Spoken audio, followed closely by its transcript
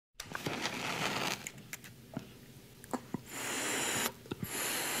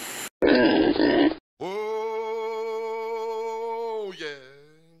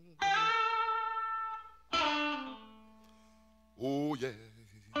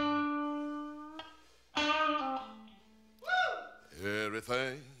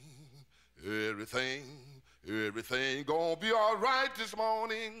Everything, everything gonna be all right this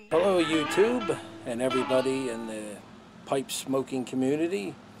morning. Hello YouTube and everybody in the pipe smoking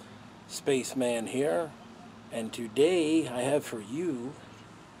community. Spaceman here, and today I have for you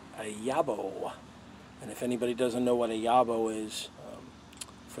a yabo. And if anybody doesn't know what a yabo is,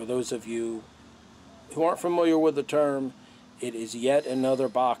 for those of you who aren't familiar with the term, it is yet another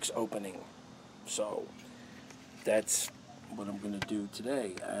box opening. So that's what I'm going to do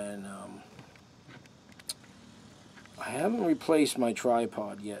today. And I haven't replaced my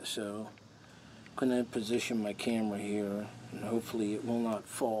tripod yet, so I'm going to position my camera here and hopefully it will not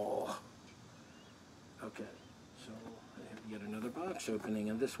fall. Okay, so I have yet another box opening,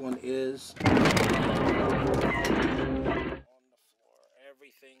 and this one is on the floor.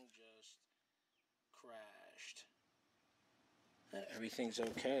 Everything just crashed. Everything's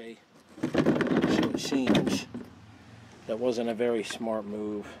okay, so it seems. That wasn't a very smart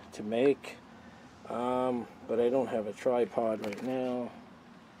move to make, but I don't have a tripod right now.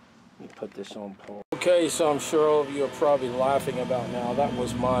 Let me put this on pause. Okay, so I'm sure all of you are probably laughing about now. That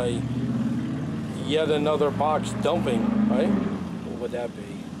was my yet another box dumping, right? What would that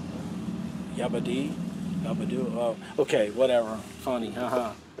be? Yabadee? Yabadoo? Oh, okay, whatever. Funny,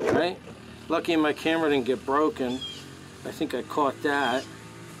 haha. Right? Lucky my camera didn't get broken. I think I caught that.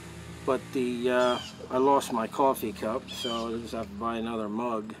 But I lost my coffee cup, so I just have to buy another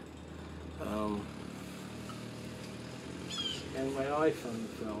mug. And my iPhone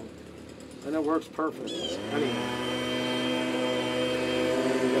fell. And it works perfect. Anyway.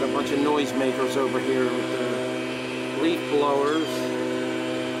 And we got a bunch of noisemakers over here with the leaf blowers.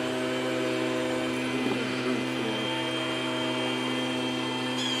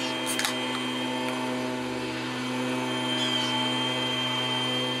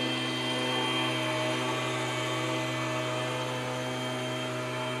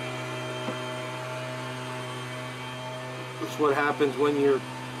 That's what happens when you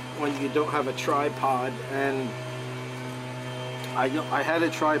don't have a tripod. And I had a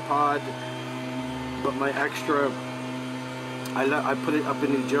tripod, but my extra I put it up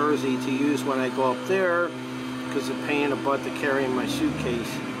in New Jersey to use when I go up there because of pain in the butt to carry in my suitcase.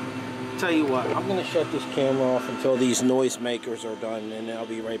 Tell you what, I'm gonna shut this camera off until these noisemakers are done, and I'll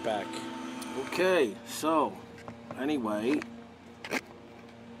be right back. Okay, so anyway.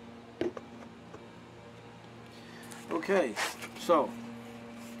 Okay, so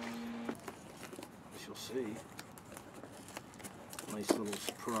as you'll see, nice little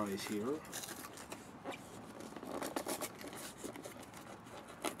surprise here.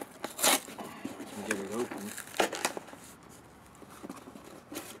 I can get it open.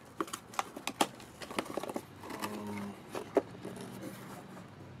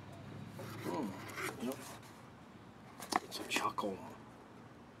 Yep. It's a Chacom.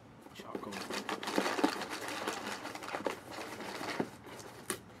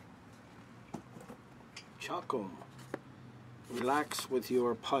 Chacom. Relax with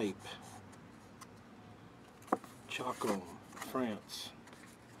your pipe. Chacom, France.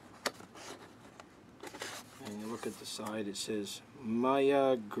 And you look at the side, it says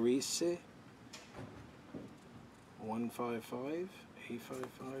Maya Grise 155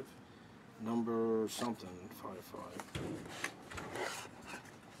 855 number something 55.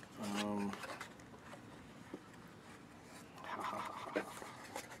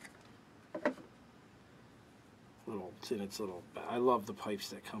 It's in its little bag. I love the pipes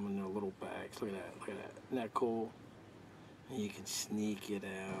that come in their little bags. Look at that, look at that. Isn't that cool? And you can sneak it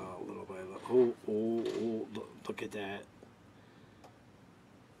out little by little. Oh, look at that.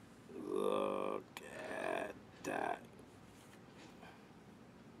 Look at that.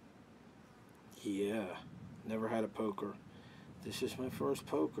 Yeah, never had a poker. This is my first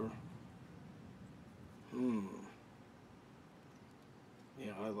poker.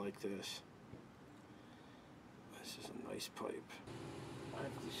 Yeah, I like this. This is a nice pipe.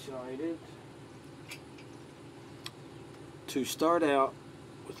 I've decided to start out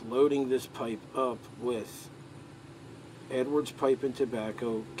with loading this pipe up with Edwards Pipe and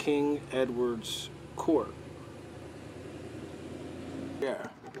Tobacco King Edwards Quart. Yeah.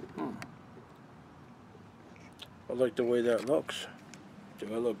 I like the way that looks.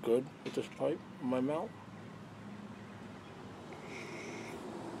 Do I look good with this pipe in my mouth?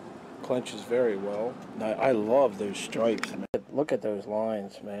 Clenches very well. I love those stripes. Look at those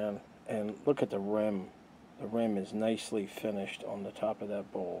lines, man. And look at the rim. The rim is nicely finished on the top of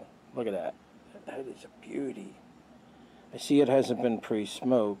that bowl. Look at that. That is a beauty. I see it hasn't been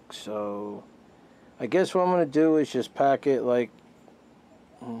pre-smoked, so I guess what I'm going to do is just pack it like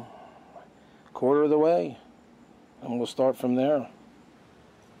quarter of the way. And we'll start from there.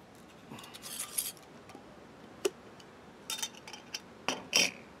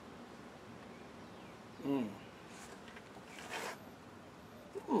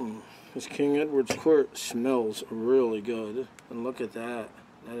 This King Edward's Court smells really good. And look at that.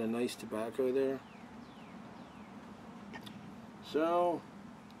 That a nice tobacco there. So,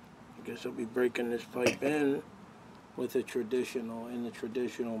 I guess I'll be breaking this pipe in with in the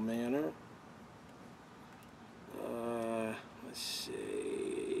traditional manner. Let's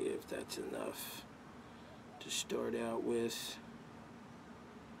see if that's enough to start out with.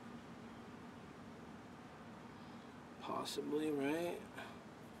 Possibly, right?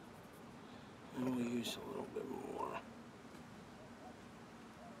 And we'll use a little bit more.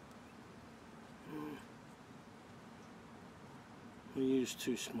 We'll use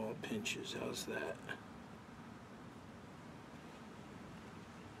 2 small pinches. How's that?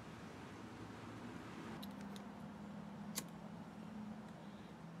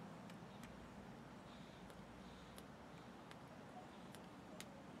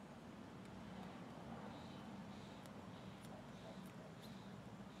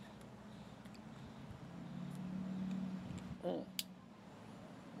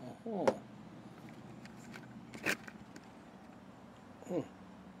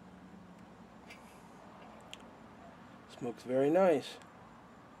 Smokes very nice.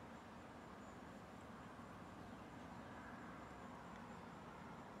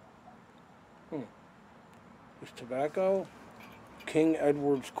 This tobacco, King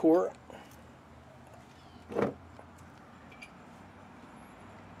Edward's Court.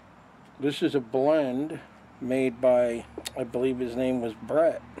 This is a blend made by, I believe his name was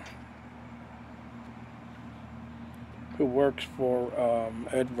Brett, who works for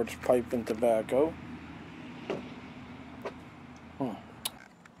Edward's Pipe and Tobacco.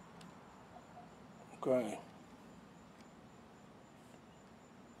 Okay.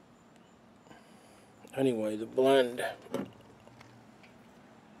 Anyway, the blend,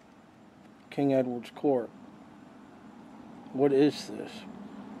 King Edward's Court. What is this?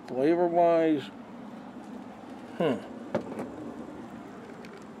 Flavor-wise,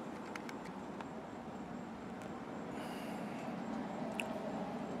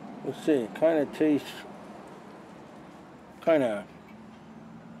 let's see, it kind of tastes,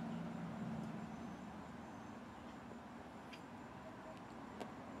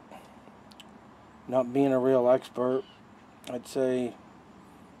 not being a real expert, I'd say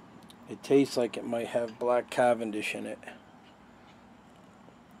it tastes like it might have black Cavendish in it.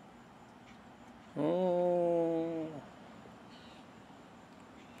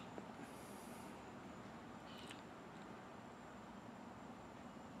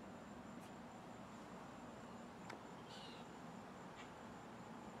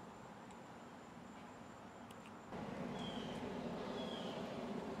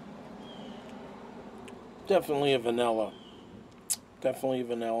 Definitely a vanilla. Definitely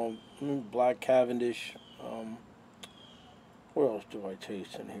vanilla. Black Cavendish. What else do I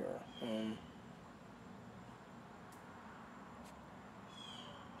taste in here?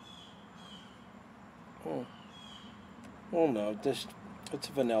 Well, no, it's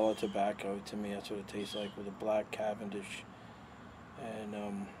vanilla tobacco to me. That's what it tastes like with a black Cavendish.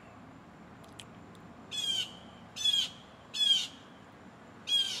 And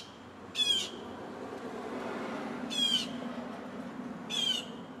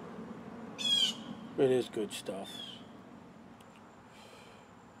it is good stuff.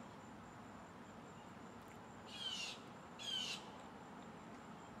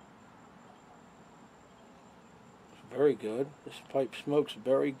 Very good. This pipe smokes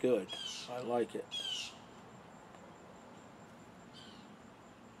very good. I like it.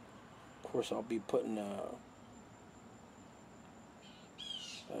 Of course, I'll be putting a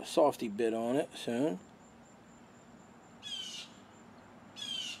softy bit on it soon.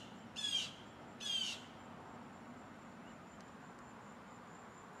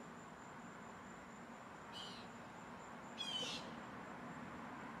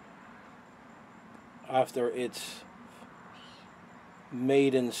 After it's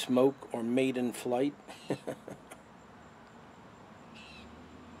made in smoke or made in flight. That's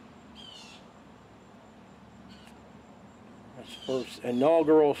first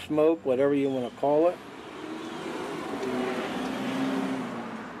inaugural smoke, whatever you want to call it.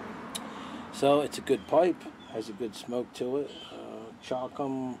 So it's a good pipe, has a good smoke to it.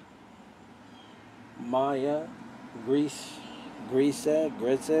 Chacom Maya Grise.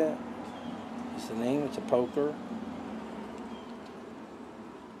 It's the name. It's a poker.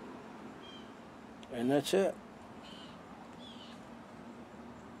 And that's it.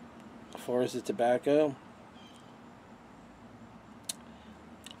 As far as the tobacco,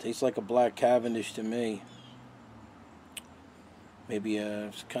 Tastes like a black Cavendish to me. Maybe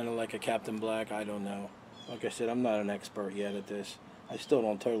it's kind of like a Captain Black. I don't know. Like I said, I'm not an expert yet at this. I still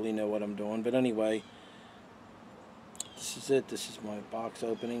don't totally know what I'm doing. But anyway, this is it. This is my box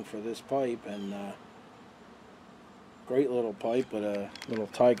opening for this pipe. And great little pipe with a little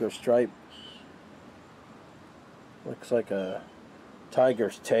tiger stripe. Looks like a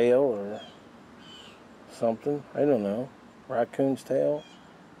tiger's tail or something. I don't know. Raccoon's tail.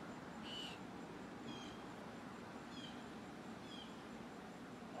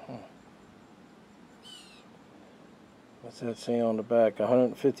 What's that say on the back?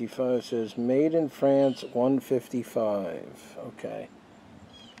 155 says made in France 155. Okay.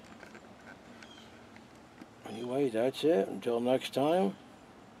 Anyway, that's it. Until next time,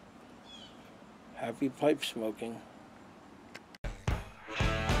 happy pipe smoking. The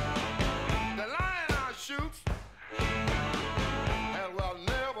lion I shoot and will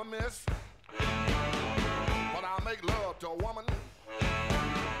never miss. When I make love to a woman,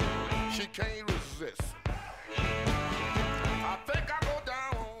 she can't resist.